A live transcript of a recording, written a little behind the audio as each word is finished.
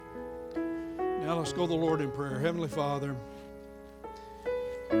Now let's go to the Lord in prayer. Heavenly Father,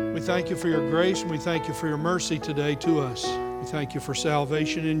 we thank you for your grace and we thank you for your mercy today to us. We thank you for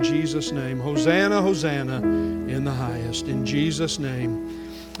salvation in Jesus' name. Hosanna, Hosanna in the highest. In Jesus' name,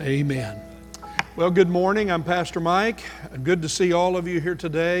 amen. Well, good morning. I'm Pastor Mike. Good to see all of you here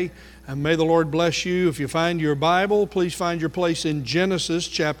today. And may the Lord bless you. If you find your Bible, please find your place in Genesis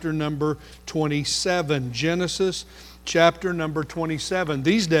chapter number 27. Genesis chapter number 27.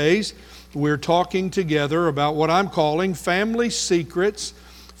 These days, we're talking together about what I'm calling family secrets,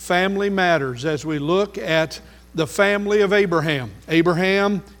 family matters, as we look at the family of Abraham.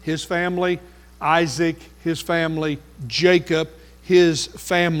 Abraham, his family, Isaac, his family, Jacob, his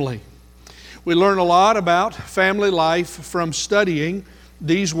family. We learn a lot about family life from studying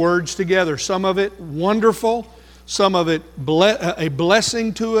these words together. Some of it wonderful, some of it a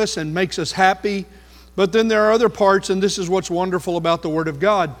blessing to us and makes us happy. But then there are other parts, and this is what's wonderful about the Word of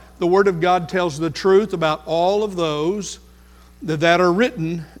God. The Word of God tells the truth about all of those that are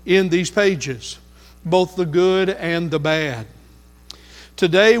written in these pages, both the good and the bad.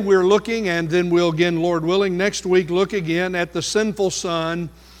 Today we're looking, and then we'll again, Lord willing, next week look again at the sinful son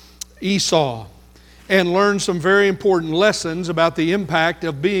Esau and learn some very important lessons about the impact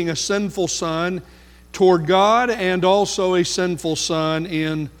of being a sinful son toward God and also a sinful son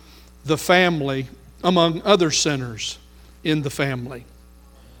in the family, among other sinners in the family.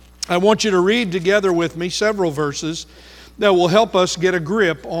 I want you to read together with me several verses that will help us get a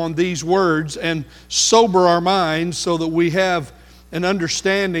grip on these words and sober our minds so that we have an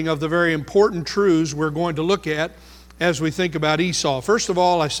understanding of the very important truths we're going to look at as we think about Esau. First of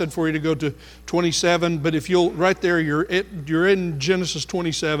all, I said for you to go to 27, but if you'll, right there, you're in Genesis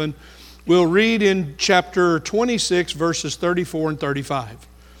 27. We'll read in chapter 26, verses 34 and 35.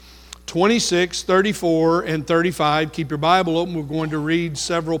 26, 34, and 35. Keep your Bible open. We're going to read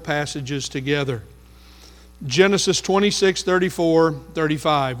several passages together. Genesis 26, 34,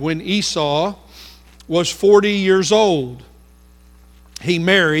 35. When Esau was 40 years old, he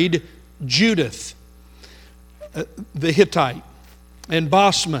married Judith, the Hittite, and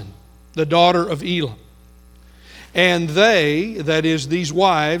Basman, the daughter of Elam. And they, that is, these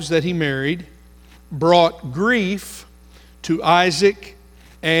wives that he married, brought grief to Isaac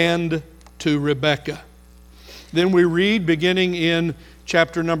and to Rebekah. Then we read, beginning in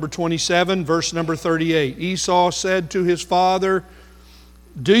chapter number 27, verse number 38. Esau said to his father,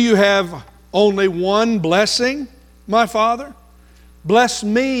 "Do you have only one blessing, my father? Bless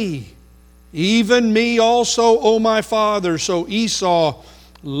me, even me also, O my father." So Esau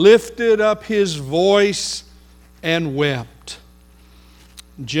lifted up his voice and wept.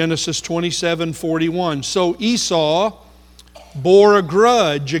 Genesis 27:41. So Esau bore a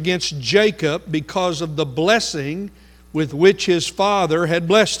grudge against Jacob because of the blessing with which his father had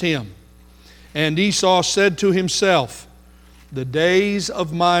blessed him. And Esau said to himself, "The days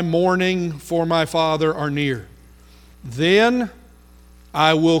of my mourning for my father are near. Then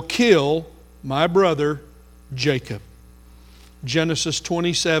I will kill my brother Jacob." Genesis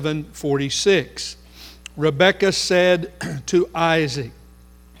 27:46. Rebekah said to Isaac,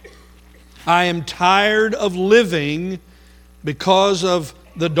 "I am tired of living because of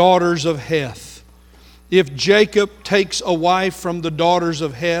the daughters of Heth. If Jacob takes a wife from the daughters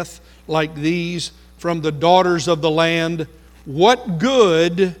of Heth, like these, from the daughters of the land, what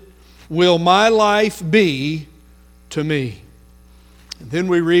good will my life be to me?" And then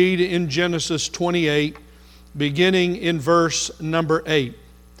we read in Genesis 28, beginning in verse number 8.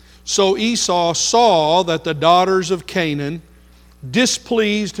 So Esau saw that the daughters of Canaan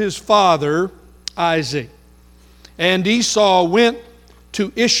displeased his father Isaac. And Esau went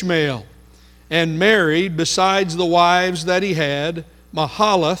to Ishmael and married, besides the wives that he had,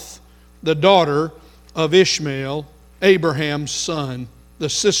 Mahalath, the daughter of Ishmael, Abraham's son, the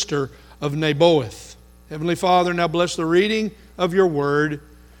sister of Nebaioth. Heavenly Father, now bless the reading of your word.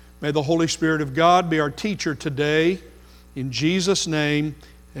 May the Holy Spirit of God be our teacher today. In Jesus' name,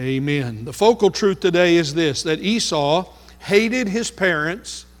 amen. The focal truth today is this, that Esau hated his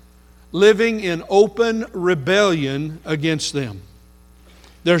parents, living in open rebellion against them.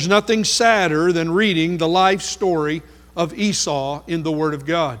 There's nothing sadder than reading the life story of Esau in the Word of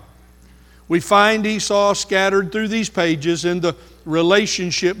God. We find Esau scattered through these pages in the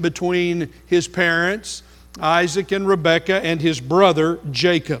relationship between his parents, Isaac and Rebekah, and his brother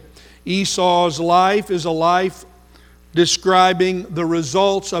Jacob. Esau's life is a life describing the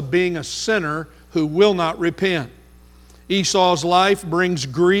results of being a sinner who will not repent. Esau's life brings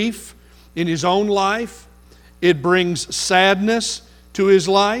grief in his own life. It brings sadness to his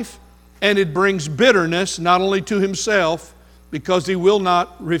life, and it brings bitterness not only to himself because he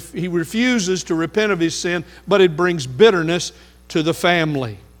refuses to repent of his sin, but it brings bitterness to the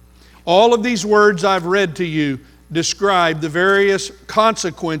family. All of these words I've read to you describe the various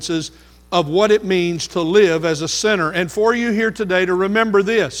consequences of what it means to live as a sinner. And for you here today to remember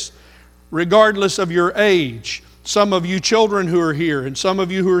this, regardless of your age, some of you children who are here and some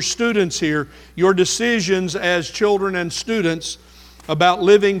of you who are students here, your decisions as children and students about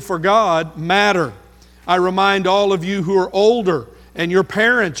living for God matter. I remind all of you who are older and your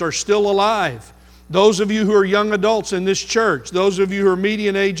parents are still alive, those of you who are young adults in this church, those of you who are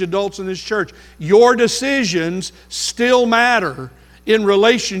median age adults in this church, your decisions still matter in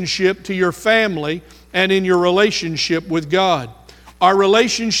relationship to your family and in your relationship with God. Our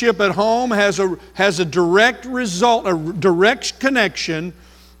relationship at home has a direct result, a direct connection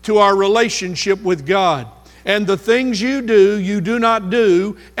to our relationship with God. And the things you do not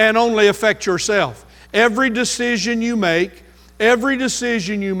do and only affect yourself. Every decision you make, every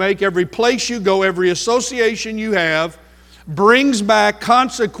place you go, every association you have, brings back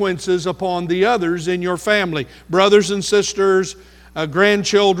consequences upon the others in your family. Brothers and sisters,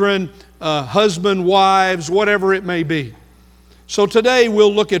 grandchildren, husband, wives, whatever it may be. So today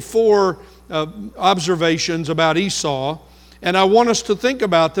we'll look at 4 observations about Esau, and I want us to think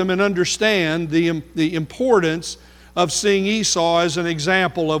about them and understand the importance of seeing Esau as an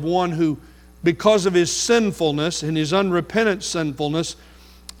example of one who, because of his sinfulness and his unrepentant sinfulness,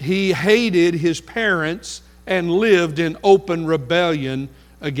 he hated his parents and lived in open rebellion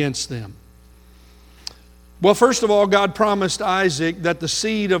against them. Well, first of all, God promised Isaac that the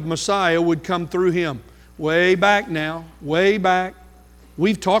seed of Messiah would come through him. Way back now, way back.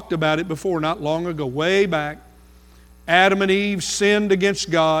 We've talked about it before, not long ago, way back. Adam and Eve sinned against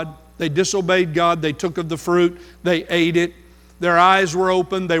God. They disobeyed God. They took of the fruit. They ate it. Their eyes were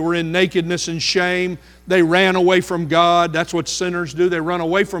open. They were in nakedness and shame. They ran away from God. That's what sinners do. They run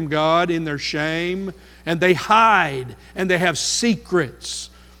away from God in their shame. And they hide. And they have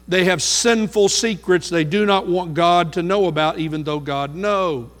secrets. They have sinful secrets they do not want God to know about, even though God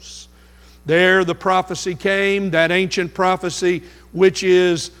knows. There the prophecy came, that ancient prophecy, which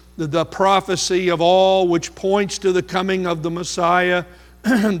is the prophecy of all, which points to the coming of the Messiah,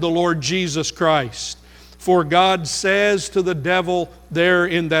 the Lord Jesus Christ. For God says to the devil there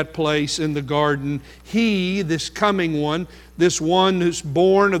in that place in the garden, he, this coming one, this one who's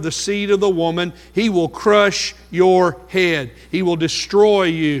born of the seed of the woman, he will crush your head. He will destroy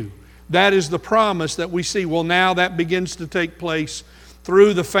you. That is the promise that we see. Well, now that begins to take place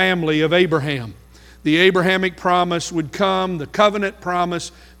through the family of Abraham. The Abrahamic promise would come, the covenant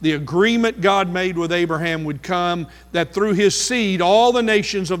promise, the agreement God made with Abraham would come, that through his seed all the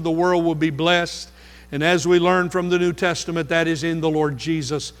nations of the world will be blessed. And as we learn from the New Testament, that is in the Lord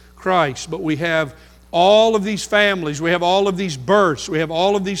Jesus Christ. But we have all of these families, we have all of these births, we have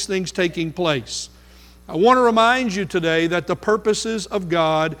all of these things taking place. I want to remind you today that the purposes of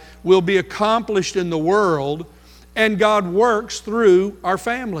God will be accomplished in the world, and God works through our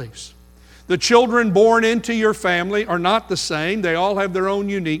families. The children born into your family are not the same. They all have their own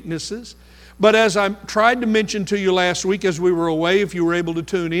uniquenesses. But as I tried to mention to you last week as we were away, if you were able to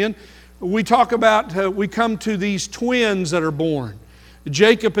tune in, we come to these twins that are born.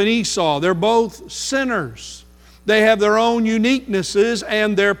 Jacob and Esau, they're both sinners. They have their own uniquenesses,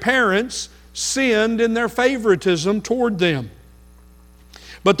 and their parents sinned in their favoritism toward them.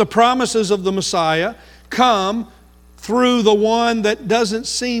 But the promises of the Messiah come through the one that doesn't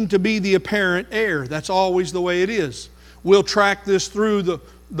seem to be the apparent heir. That's always the way it is. We'll track this through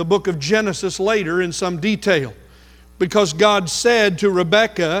the book of Genesis later in some detail. Because God said to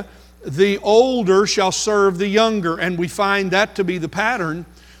Rebekah, the older shall serve the younger. And we find that to be the pattern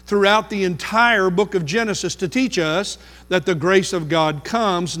throughout the entire book of Genesis to teach us that the grace of God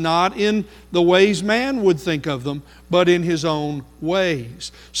comes not in the ways man would think of them, but in His own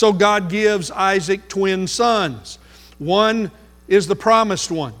ways. So God gives Isaac twin sons. One is the promised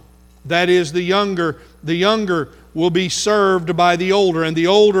one. That is the younger. The younger will be served by the older, and the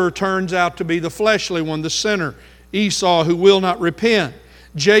older turns out to be the fleshly one, the sinner, Esau, who will not repent.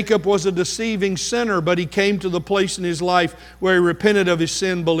 Jacob was a deceiving sinner, but he came to the place in his life where he repented of his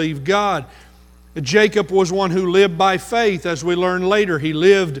sin, believed God. Jacob was one who lived by faith, as we learn later. He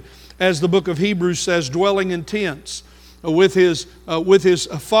lived, as the book of Hebrews says, dwelling in tents with his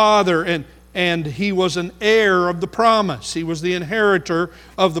father, and he was an heir of the promise. He was the inheritor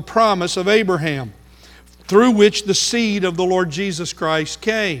of the promise of Abraham, through which the seed of the Lord Jesus Christ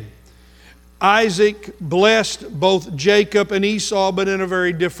came. Isaac blessed both Jacob and Esau, but in a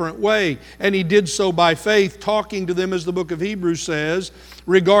very different way. And he did so by faith, talking to them, as the book of Hebrews says,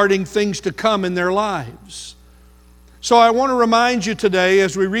 regarding things to come in their lives. So I want to remind you today,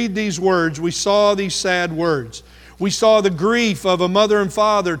 as we read these words, we saw these sad words. We saw the grief of a mother and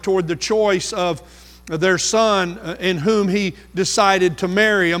father toward the choice of their son in whom he decided to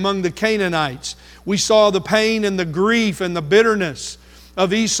marry among the Canaanites. We saw the pain and the grief and the bitterness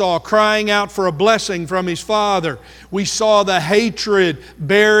of Esau crying out for a blessing from his father. We saw the hatred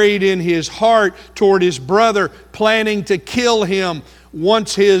buried in his heart toward his brother, planning to kill him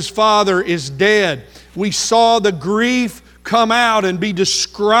once his father is dead. We saw the grief come out and be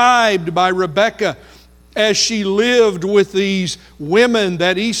described by Rebekah as she lived with these women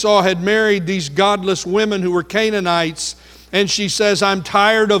that Esau had married, these godless women who were Canaanites. And she says, I'm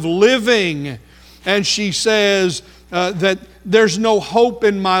tired of living. And she says that there's no hope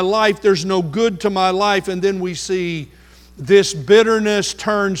in my life, there's no good to my life. And then we see this bitterness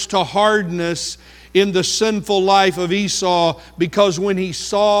turns to hardness in the sinful life of Esau, because when he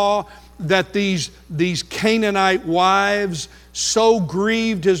saw that these Canaanite wives so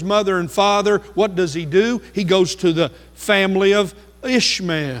grieved his mother and father, what does he do? He goes to the family of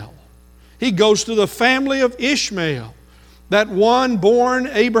Ishmael. He goes to the family of Ishmael. That one born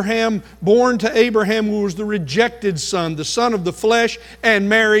to Abraham who was the rejected son, the son of the flesh, and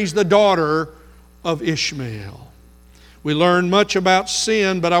marries the daughter of Ishmael. We learn much about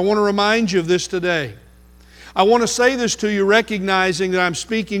sin, but I want to remind you of this today. I want to say this to you recognizing that I'm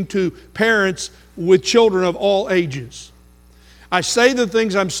speaking to parents with children of all ages. I say the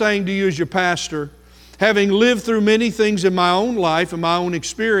things I'm saying to you as your pastor, having lived through many things in my own life and my own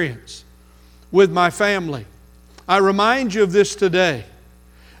experience with my family. I remind you of this today,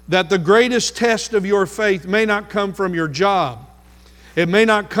 that the greatest test of your faith may not come from your job. It may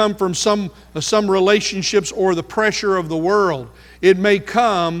not come from some relationships or the pressure of the world. It may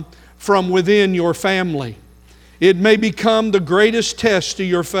come from within your family. It may become the greatest test to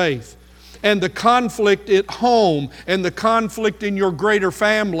your faith. And the conflict at home and the conflict in your greater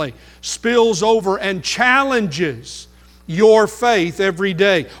family spills over and challenges your faith every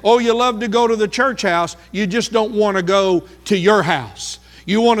day. Oh, you love to go to the church house, you just don't want to go to your house.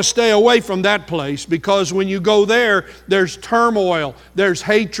 You want to stay away from that place, because when you go there, there's turmoil, there's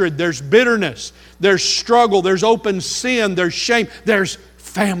hatred, there's bitterness, there's struggle, there's open sin, there's shame, there's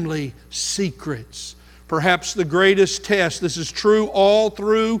family secrets. Perhaps the greatest test, this is true all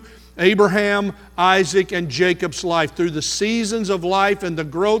through Abraham, Isaac, and Jacob's life. Through the seasons of life and the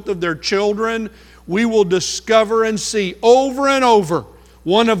growth of their children, we will discover and see over and over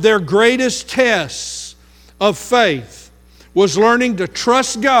one of their greatest tests of faith was learning to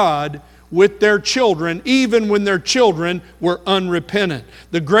trust God with their children, even when their children were unrepentant.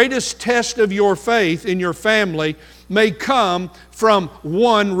 The greatest test of your faith in your family may come from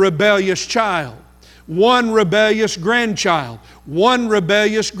one rebellious child, one rebellious grandchild, one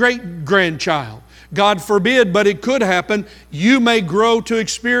rebellious great-grandchild. God forbid, but it could happen. You may grow to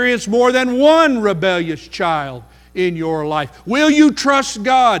experience more than one rebellious child in your life. Will you trust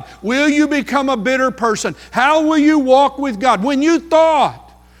God? Will you become a bitter person? How will you walk with God? When you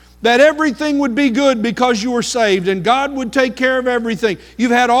thought that everything would be good because you were saved and God would take care of everything,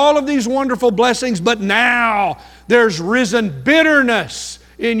 you've had all of these wonderful blessings, but now there's risen bitterness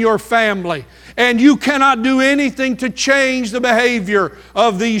in your family. And you cannot do anything to change the behavior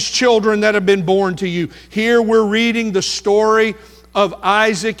of these children that have been born to you. Here we're reading the story of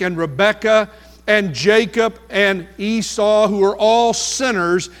Isaac and Rebekah and Jacob and Esau, who are all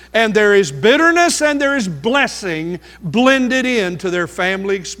sinners, and there is bitterness and there is blessing blended into their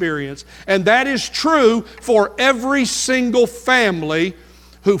family experience. And that is true for every single family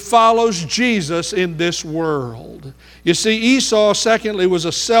who follows Jesus in this world. You see, Esau, secondly, was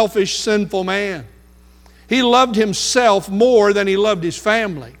a selfish, sinful man. He loved himself more than he loved his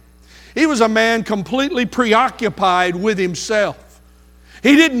family. He was a man completely preoccupied with himself.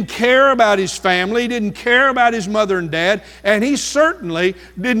 He didn't care about his family, he didn't care about his mother and dad, and he certainly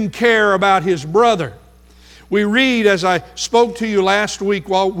didn't care about his brother. We read, as I spoke to you last week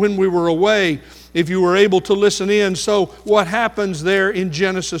when we were away, if you were able to listen in. So what happens there in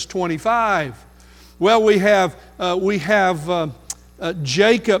Genesis 25? Well, we have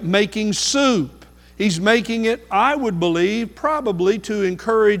Jacob making soup. He's making it, I would believe, probably to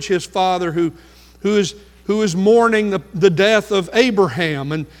encourage his father who is mourning the death of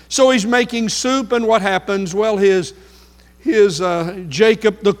Abraham. And so he's making soup, and what happens? Well, his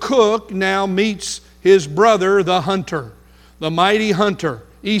Jacob the cook now meets his brother the hunter, the mighty hunter.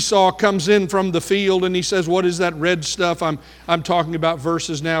 Esau comes in from the field and he says, what is that red stuff? I'm talking about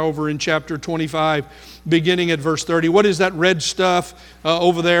verses now over in chapter 25, beginning at verse 30. What is that red stuff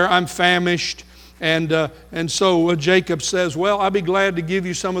over there? I'm famished. And so Jacob says, well, I'll be glad to give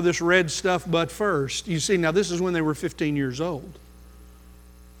you some of this red stuff, but first. You see, now this is when they were 15 years old.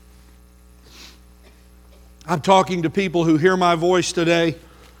 I'm talking to people who hear my voice today,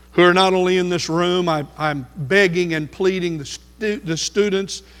 who are not only in this room. I'm begging and pleading the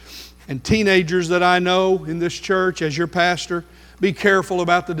students and teenagers that I know in this church as your pastor, be careful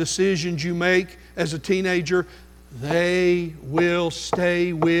about the decisions you make as a teenager. They will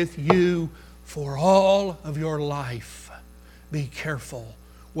stay with you for all of your life. Be careful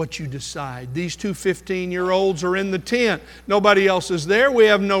what you decide. These two 15-year-olds are in the tent. Nobody else is there. We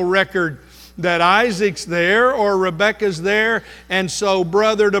have no record that Isaac's there or Rebekah's there. And so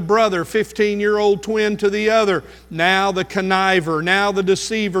brother to brother, 15-year-old twin to the other. Now the conniver, now the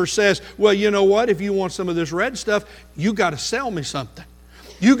deceiver says, well, you know what? If you want some of this red stuff, you got to sell me something.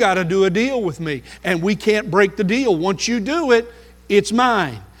 You got to do a deal with me. And we can't break the deal. Once you do it, it's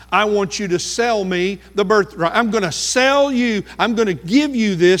mine. I want you to sell me the birthright. I'm going to sell you, I'm going to give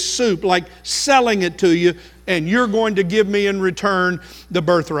you this soup, like selling it to you, and you're going to give me in return the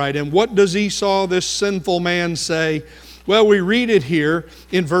birthright. And what does Esau, this sinful man, say? Well, we read it here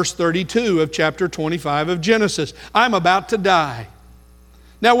in verse 32 of chapter 25 of Genesis. I'm about to die.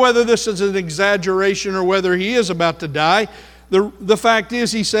 Now, whether this is an exaggeration or whether he is about to die, the fact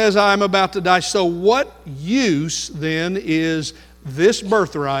is he says, I'm about to die. So what use then is this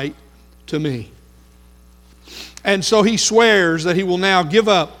birthright to me? And so he swears that he will now give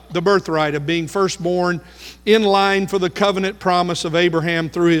up the birthright of being firstborn in line for the covenant promise of Abraham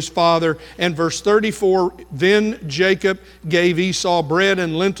through his father. And verse 34, then Jacob gave Esau bread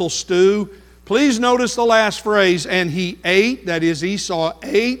and lentil stew. Please notice the last phrase, and he ate, that is Esau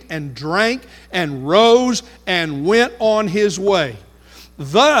ate and drank and rose and went on his way.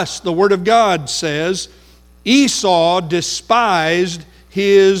 Thus, the Word of God says, Esau despised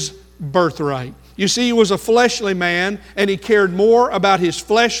his birthright. You see, he was a fleshly man, and he cared more about his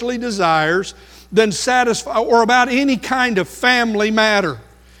fleshly desires than satisfy or about any kind of family matter.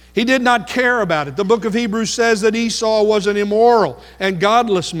 He did not care about it. The book of Hebrews says that Esau was an immoral and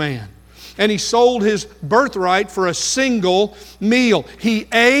godless man, and he sold his birthright for a single meal. He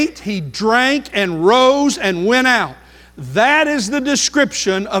ate, he drank, and rose and went out. That is the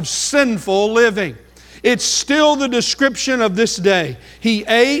description of sinful living. It's still the description of this day. He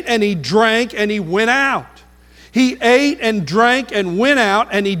ate and he drank and he went out. He ate and drank and went out,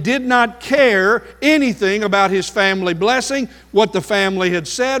 and he did not care anything about his family blessing, what the family had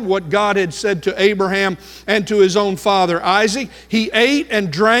said, what God had said to Abraham and to his own father Isaac. He ate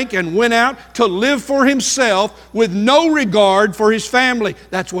and drank and went out to live for himself with no regard for his family.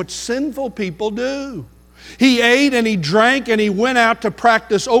 That's what sinful people do. He ate and he drank and he went out to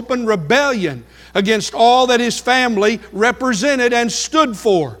practice open rebellion against all that his family represented and stood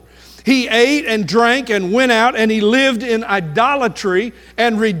for. He ate and drank and went out, and he lived in idolatry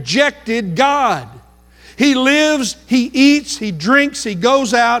and rejected God. He lives, he eats, he drinks, he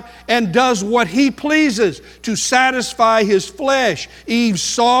goes out and does what he pleases to satisfy his flesh. Eve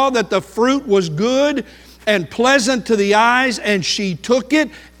saw that the fruit was good and pleasant to the eyes, and she took it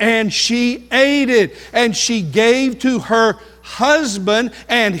and she ate it, and she gave to her husband,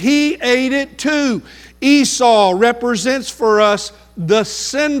 and he ate it too. Esau represents for us the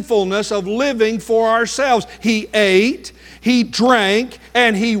sinfulness of living for ourselves. He ate, he drank,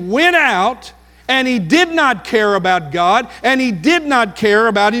 and he went out, and he did not care about God, and he did not care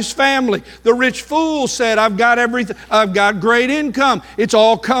about his family. The rich fool said, I've got everything. I've got great income. It's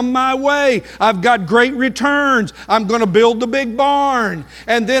all come my way. I've got great returns. I'm going to build the big barn,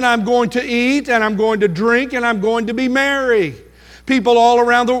 and then I'm going to eat, and I'm going to drink, and I'm going to be merry. People all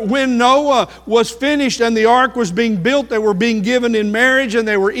around the world. When Noah was finished and the ark was being built, they were being given in marriage, and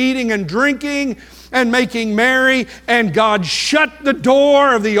they were eating and drinking and making merry, and God shut the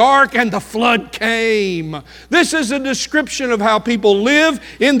door of the ark and the flood came. This is a description of how people live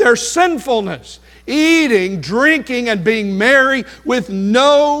in their sinfulness, eating, drinking, and being merry with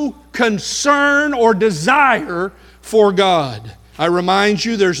no concern or desire for God. I remind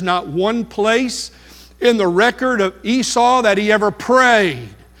you, there's not one place in the record of Esau that he ever prayed.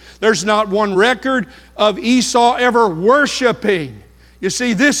 There's not one record of Esau ever worshiping. You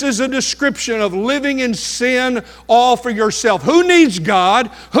see, this is a description of living in sin all for yourself. Who needs God?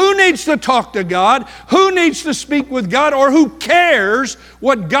 Who needs to talk to God? Who needs to speak with God? Or who cares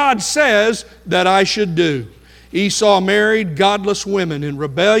what God says that I should do? Esau married godless women in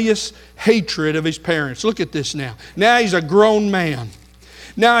rebellious hatred of his parents. Look at this now. Now he's a grown man.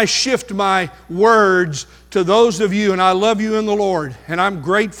 Now I shift my words to those of you, and I love you in the Lord, and I'm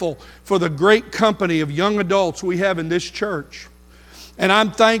grateful for the great company of young adults we have in this church. And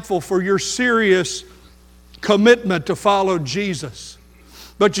I'm thankful for your serious commitment to follow Jesus.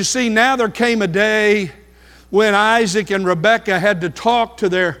 But you see, now there came a day when Isaac and Rebekah had to talk to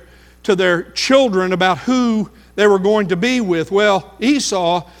their children about who they were going to be with. Well,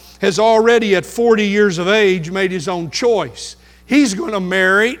 Esau has already at 40 years of age made his own choice. He's going to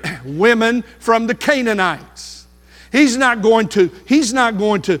marry women from the Canaanites. He's not going to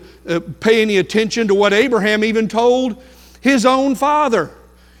pay any attention to what Abraham even told his own father.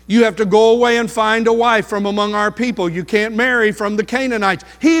 You have to go away and find a wife from among our people. You can't marry from the Canaanites.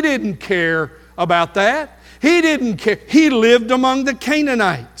 He didn't care about that. He didn't care. He lived among the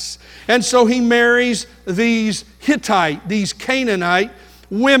Canaanites. And so he marries these Hittite, these Canaanite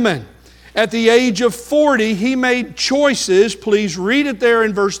women. At the age of 40, he made choices. Please read it there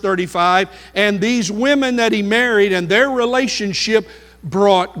in verse 35. And these women that he married and their relationship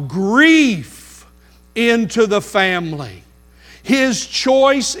brought grief into the family. His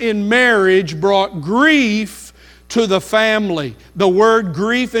choice in marriage brought grief to the family. The word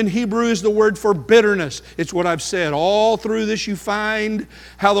grief in Hebrew is the word for bitterness. It's what I've said. All through this you find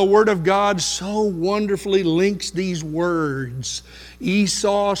how the Word of God so wonderfully links these words.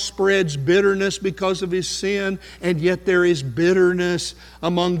 Esau spreads bitterness because of his sin, and yet there is bitterness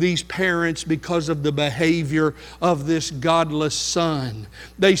among these parents because of the behavior of this godless son.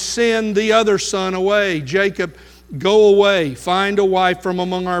 They send the other son away. Jacob, go away, find a wife from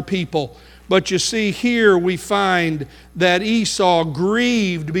among our people. But you see, here we find that Esau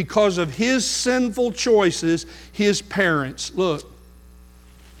grieved because of his sinful choices, his parents. Look,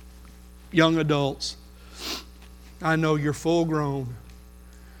 young adults, I know you're full grown.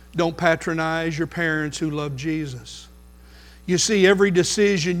 Don't patronize your parents who love Jesus. You see, every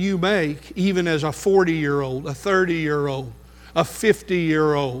decision you make, even as a 40-year-old, a 30-year-old, a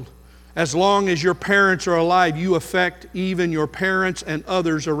 50-year-old, as long as your parents are alive, you affect even your parents and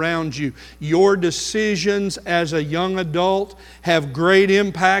others around you. Your decisions as a young adult have great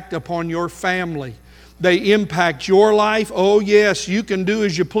impact upon your family. They impact your life. Oh yes, you can do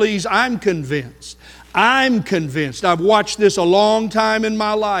as you please. I'm convinced. I've watched this a long time in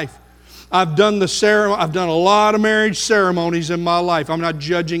my life. I've done a lot of marriage ceremonies in my life. I'm not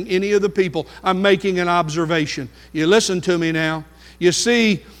judging any of the people. I'm making an observation. You listen to me now. You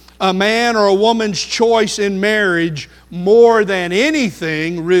see, a man or a woman's choice in marriage, more than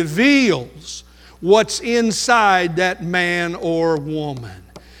anything, reveals what's inside that man or woman.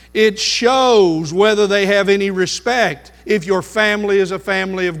 It shows whether they have any respect, if your family is a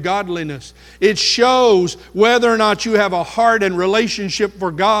family of godliness. It shows whether or not you have a heart and relationship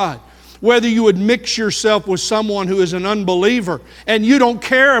for God, whether you would mix yourself with someone who is an unbeliever, and you don't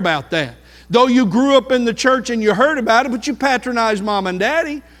care about that. Though you grew up in the church and you heard about it, but you patronize mom and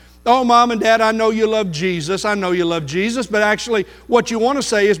daddy. Oh, mom and dad, I know you love Jesus. I know you love Jesus. But actually, what you want to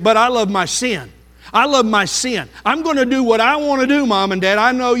say is, but I love my sin. I love my sin. I'm going to do what I want to do, mom and dad.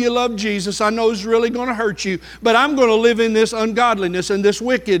 I know you love Jesus. I know it's really going to hurt you. But I'm going to live in this ungodliness and this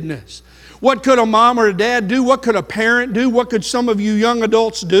wickedness. What could a mom or a dad do? What could a parent do? What could some of you young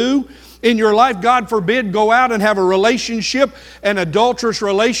adults do in your life? God forbid, go out and have a relationship, an adulterous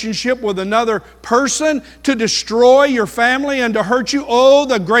relationship with another person to destroy your family and to hurt you. Oh,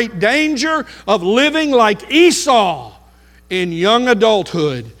 the great danger of living like Esau in young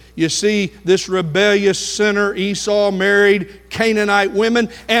adulthood. You see, this rebellious sinner Esau married Canaanite women,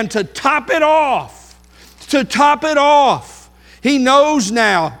 and to top it off, he knows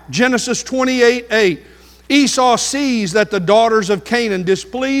now, Genesis 28:8, Esau sees that the daughters of Canaan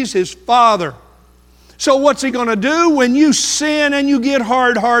displease his father. So what's he going to do? When you sin and you get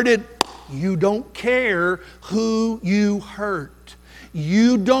hard-hearted, you don't care who you hurt.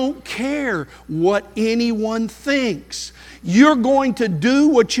 You don't care what anyone thinks. You're going to do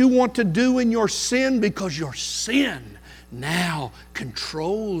what you want to do in your sin because your sin now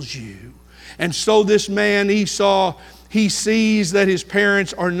controls you. And so this man Esau, he sees that his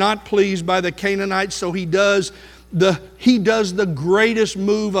parents are not pleased by the Canaanites, so he does the greatest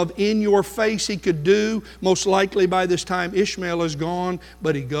move of in your face he could do. Most likely by this time Ishmael is gone,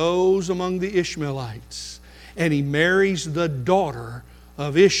 but he goes among the Ishmaelites and he marries the daughter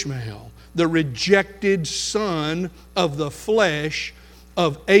of Ishmael, the rejected son of the flesh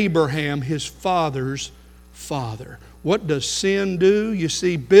of Abraham, his father's father. What does sin do? You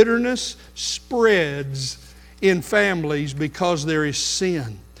see, bitterness spreads in families because there is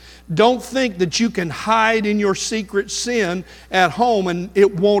sin. Don't think that you can hide in your secret sin at home and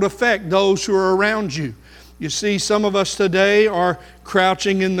it won't affect those who are around you. You see, some of us today are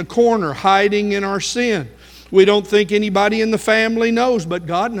crouching in the corner, hiding in our sin. We don't think anybody in the family knows, but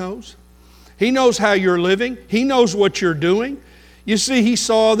God knows. He knows how you're living. He knows what you're doing. You see, he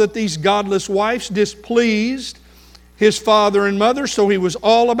saw that these godless wives displeased his father and mother, so he was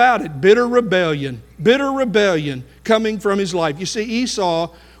all about it. Bitter rebellion coming from his life. You see,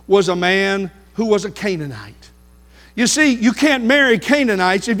 Esau was a man who was a Canaanite. You see, you can't marry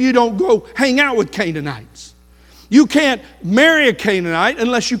Canaanites if you don't go hang out with Canaanites. You can't marry a Canaanite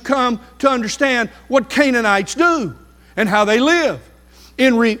unless you come to understand what Canaanites do and how they live.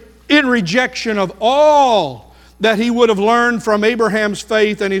 In rejection of all that he would have learned from Abraham's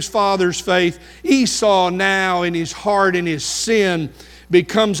faith and his father's faith, Esau now in his heart, in his sin,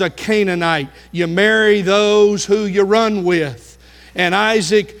 becomes a Canaanite. You marry those who you run with. And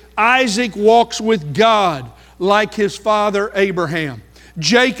Isaac walks with God like his father Abraham.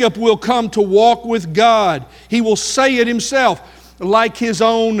 Jacob will come to walk with God. He will say it himself, like his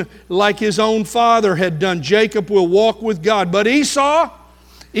own father had done. Jacob will walk with God. But Esau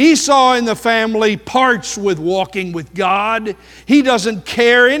in the family parts with walking with God. He doesn't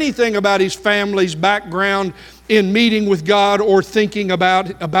care anything about his family's background in meeting with God or thinking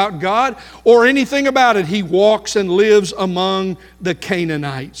about God or anything about it. He walks and lives among the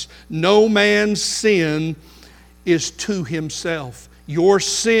Canaanites. No man's sin is to himself. Your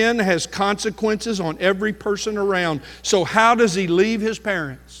sin has consequences on every person around. So how does he leave his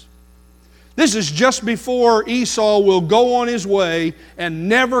parents? This is just before Esau will go on his way and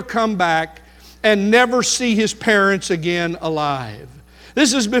never come back and never see his parents again alive.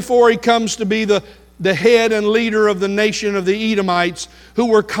 This is before he comes to be the head and leader of the nation of the Edomites, who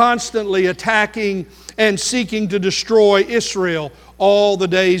were constantly attacking and seeking to destroy Israel all the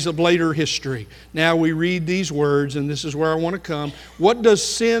days of later history. Now we read these words, and this is where I want to come. What does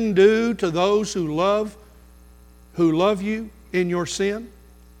sin do to those who love you in your sin?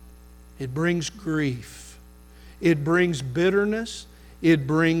 It brings grief. It brings bitterness. It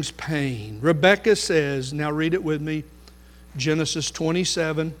brings pain. Rebekah says, now read it with me, Genesis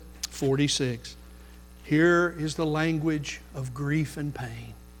 27:46. Here is the language of grief and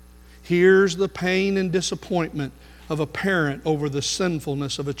pain. Here's the pain and disappointment of a parent over the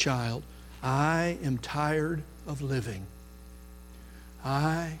sinfulness of a child. I am tired of living.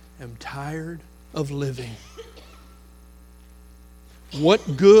 I am tired of living.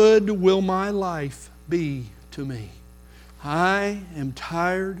 What good will my life be to me? I am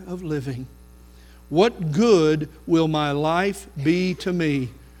tired of living. What good will my life be to me?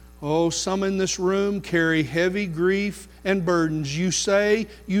 Oh, some in this room carry heavy grief and burdens. You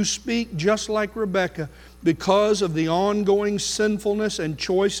speak just like Rebekah because of the ongoing sinfulness and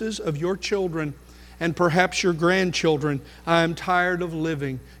choices of your children and perhaps your grandchildren. I am tired of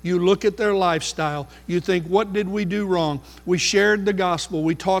living. You look at their lifestyle. You think, what did we do wrong? We shared the gospel.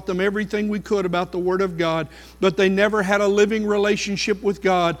 We taught them everything we could about the Word of God, but they never had a living relationship with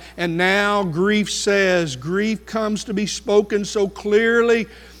God. And now grief comes to be spoken so clearly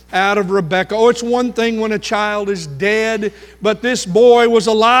out of Rebekah. Oh, it's one thing when a child is dead, but this boy was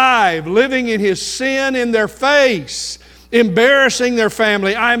alive, living in his sin in their face, embarrassing their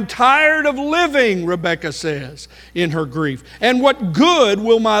family. I'm tired of living, Rebekah says in her grief. And what good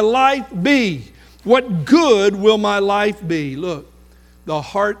will my life be? What good will my life be? Look, the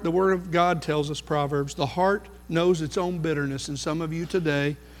heart, the Word of God tells us, Proverbs, the heart knows its own bitterness. And some of you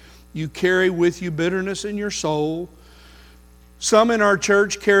today, you carry with you bitterness in your soul. Some in our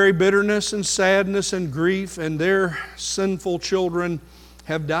church carry bitterness and sadness and grief, and their sinful children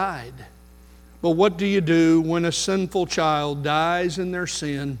have died. But what do you do when a sinful child dies in their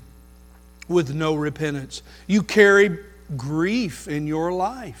sin with no repentance? You carry grief in your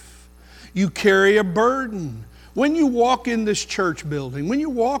life. You carry a burden. When you walk in this church building, when you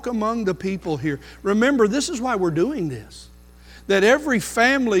walk among the people here, remember, this is why we're doing this. That every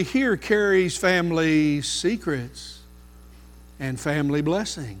family here carries family secrets and family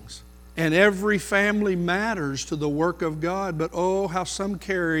blessings. And every family matters to the work of God. But oh, how some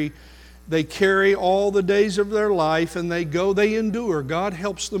carry all the days of their life, and they endure. God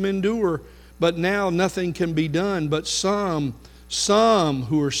helps them endure. But now nothing can be done. But some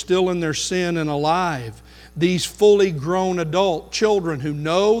who are still in their sin and alive, these fully grown adult children who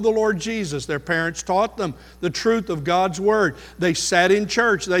know the Lord Jesus, their parents taught them the truth of God's Word. They sat in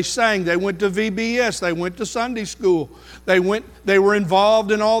church, they sang, they went to VBS, they went to Sunday school, they were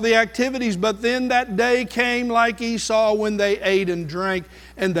involved in all the activities. But then that day came like Esau when they ate and drank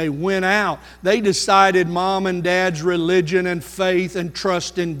and they went out. They decided mom and dad's religion and faith and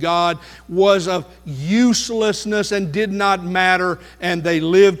trust in God was of uselessness and did not matter, and they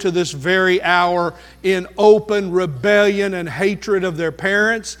live to this very hour in open rebellion and hatred of their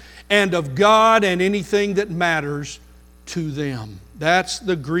parents and of God and anything that matters to them. That's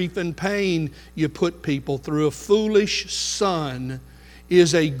the grief and pain you put people through. A foolish son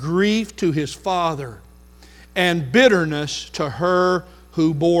is a grief to his father and bitterness to her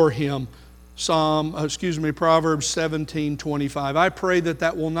who bore him. Proverbs 17:25. I pray that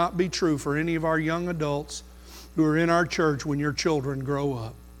that will not be true for any of our young adults who are in our church when your children grow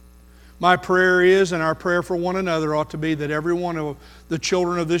up. My prayer is, and our prayer for one another ought to be, that every one of the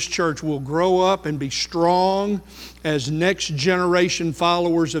children of this church will grow up and be strong as next generation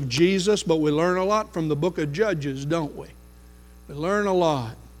followers of Jesus. But we learn a lot from the book of Judges, don't we? We learn a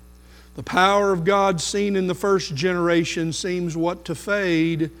lot. The power of God seen in the first generation seems what to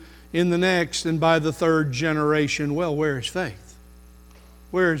fade in the next, and by the third generation, well, where is faith?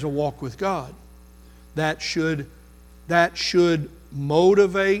 Where is a walk with God? That should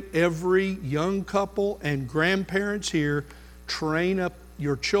motivate every young couple and grandparents here. Train up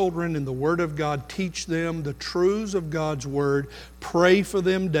your children in the Word of God. Teach them the truths of God's Word. Pray for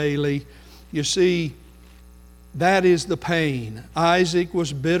them daily. You see, that is the pain. Isaac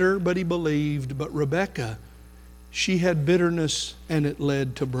was bitter, but he believed. But Rebekah, she had bitterness, and it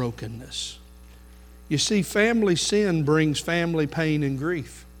led to brokenness. You see, family sin brings family pain and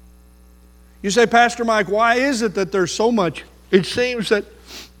grief. You say, Pastor Mike, why is it that there's so much? It seems that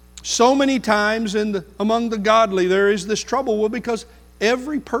so many times among the godly there is this trouble. Well, because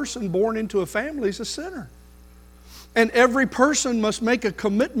every person born into a family is a sinner. And every person must make a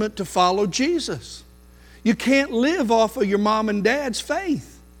commitment to follow Jesus. You can't live off of your mom and dad's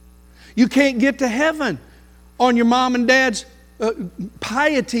faith. You can't get to heaven on your mom and dad's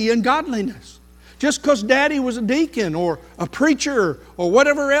piety and godliness. Just because daddy was a deacon or a preacher or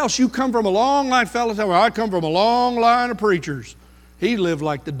whatever else, you come from a long line. Fellas, I come from a long line of preachers. He lived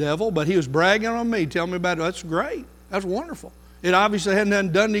like the devil, but he was bragging on me. Tell me about it. That's great. That's wonderful. It obviously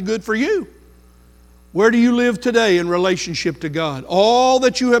hadn't done any good for you. Where do you live today in relationship to God? All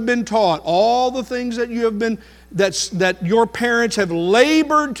that you have been taught, all the things that you have been, that your parents have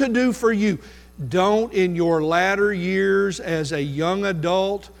labored to do for you. Don't in your latter years as a young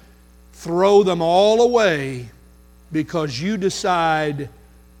adult throw them all away because you decide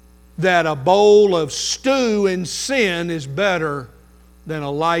that a bowl of stew in sin is better than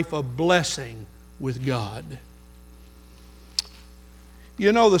a life of blessing with God.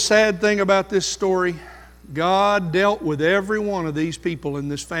 You know the sad thing about this story? God dealt with every one of these people in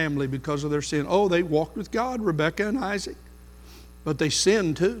this family because of their sin. Oh, they walked with God, Rebekah and Isaac, but they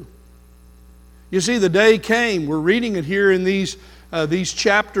sinned too. You see, the day came, we're reading it here in these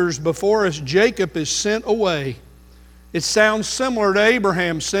chapters before us, Jacob is sent away. It sounds similar to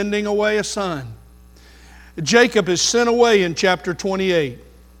Abraham sending away a son. Jacob is sent away in chapter 28.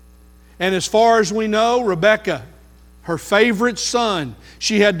 And as far as we know, Rebekah, her favorite son,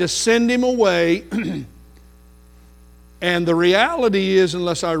 she had to send him away. And the reality is,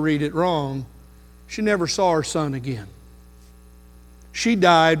 unless I read it wrong, she never saw her son again. She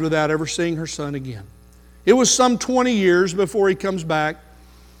died without ever seeing her son again. It was some 20 years before he comes back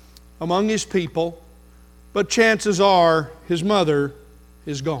among his people, but chances are his mother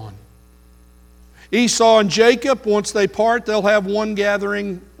is gone. Esau and Jacob, once they part, they'll have one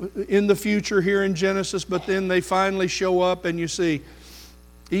gathering in the future here in Genesis, but then they finally show up and you see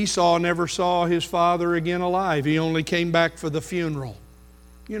Esau never saw his father again alive. He only came back for the funeral.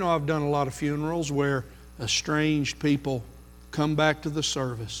 You know, I've done a lot of funerals where estranged people come back to the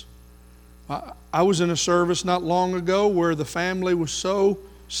service. I was in a service not long ago where the family was so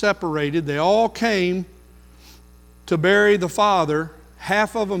separated. They all came to bury the father.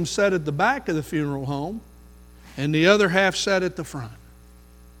 Half of them sat at the back of the funeral home, and the other half sat at the front.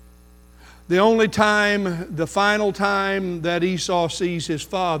 The final time that Esau sees his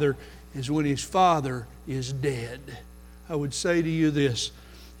father is when his father is dead. I would say to you this: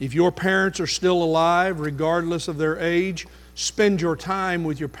 if your parents are still alive, regardless of their age, spend your time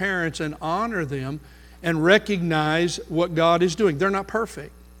with your parents and honor them and recognize what God is doing. They're not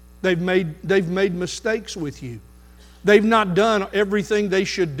perfect. They've made mistakes with you. They've not done everything they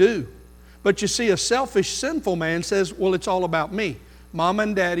should do. But you see, a selfish, sinful man says, well, it's all about me. Mom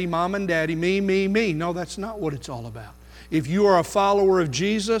and daddy, me, me, me. No, that's not what it's all about. If you are a follower of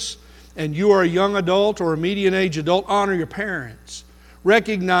Jesus and you are a young adult or a median age adult, honor your parents.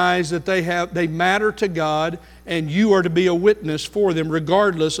 Recognize that they matter to God, and you are to be a witness for them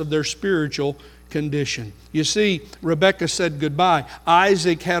regardless of their spiritual condition. You see, Rebekah said goodbye.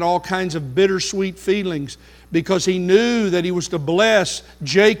 Isaac had all kinds of bittersweet feelings because he knew that he was to bless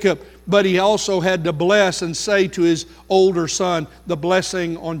Jacob, but he also had to bless and say to his older son, the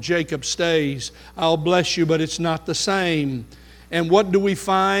blessing on Jacob stays. I'll bless you, but it's not the same. And what do we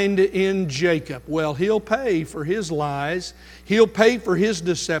find in Jacob? Well, he'll pay for his lies. He'll pay for his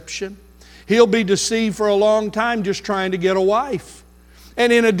deception. He'll be deceived for a long time just trying to get a wife.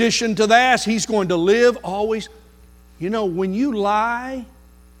 And in addition to that, he's going to live always. You know, when you lie,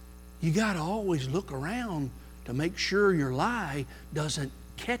 you got to always look around to make sure your lie doesn't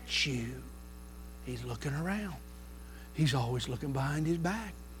catch you. He's looking around. He's always looking behind his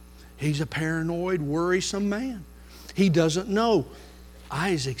back. He's a paranoid, worrisome man. He doesn't know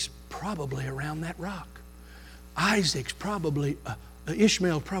Isaac's probably around that rock. Ishmael's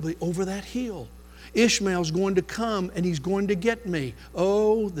probably over that hill. Ishmael's going to come and he's going to get me.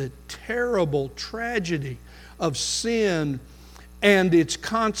 Oh, the terrible tragedy of sin and its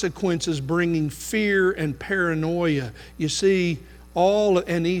consequences bringing fear and paranoia. You see,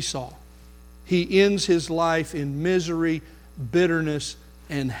 and Esau, he ends his life in misery, bitterness,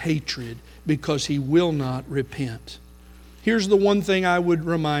 and hatred because he will not repent. Here's the one thing I would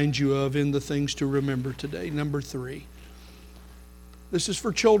remind you of in the things to remember today. Number 3. This is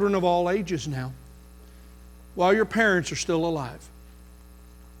for children of all ages now. While your parents are still alive.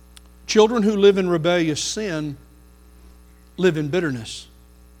 Children who live in rebellious sin live in bitterness.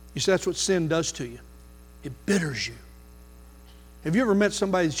 You see, that's what sin does to you. It bitters you. Have you ever met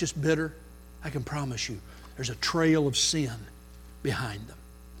somebody that's just bitter? I can promise you, there's a trail of sin behind them.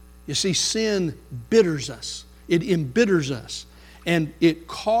 You see, sin bitters us. It embitters us. And it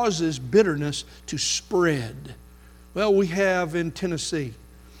causes bitterness to spread. Well, we have in Tennessee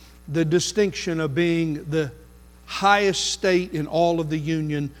the distinction of being the highest state in all of the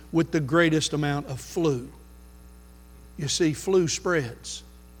Union with the greatest amount of flu. You see, flu spreads.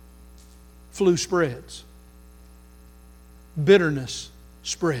 Flu spreads. Bitterness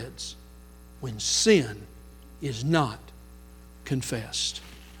spreads when sin is not confessed.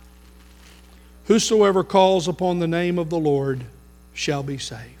 Whosoever calls upon the name of the Lord shall be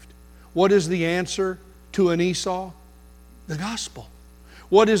saved. What is the answer to an Esau? The gospel.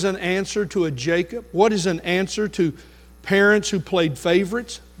 What is an answer to a Jacob? What is an answer to parents who played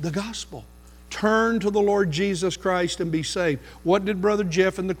favorites? The gospel. Turn to the Lord Jesus Christ and be saved. What did Brother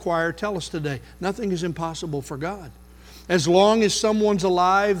Jeff and the choir tell us today? Nothing is impossible for God. As long as someone's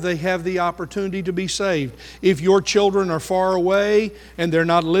alive, they have the opportunity to be saved. If your children are far away and they're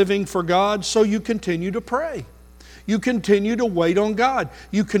not living for God, so you continue to pray. You continue to wait on God.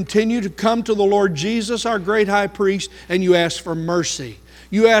 You continue to come to the Lord Jesus, our great high priest, and you ask for mercy.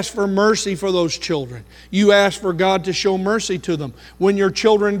 You ask for mercy for those children. You ask for God to show mercy to them. When your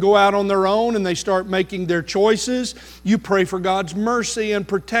children go out on their own and they start making their choices, you pray for God's mercy and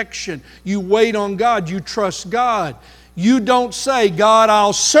protection. You wait on God. You trust God. You don't say, God,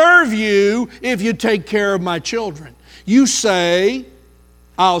 I'll serve you if you take care of my children. You say,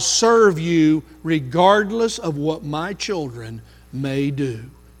 I'll serve you regardless of what my children may do,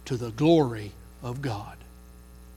 to the glory of God.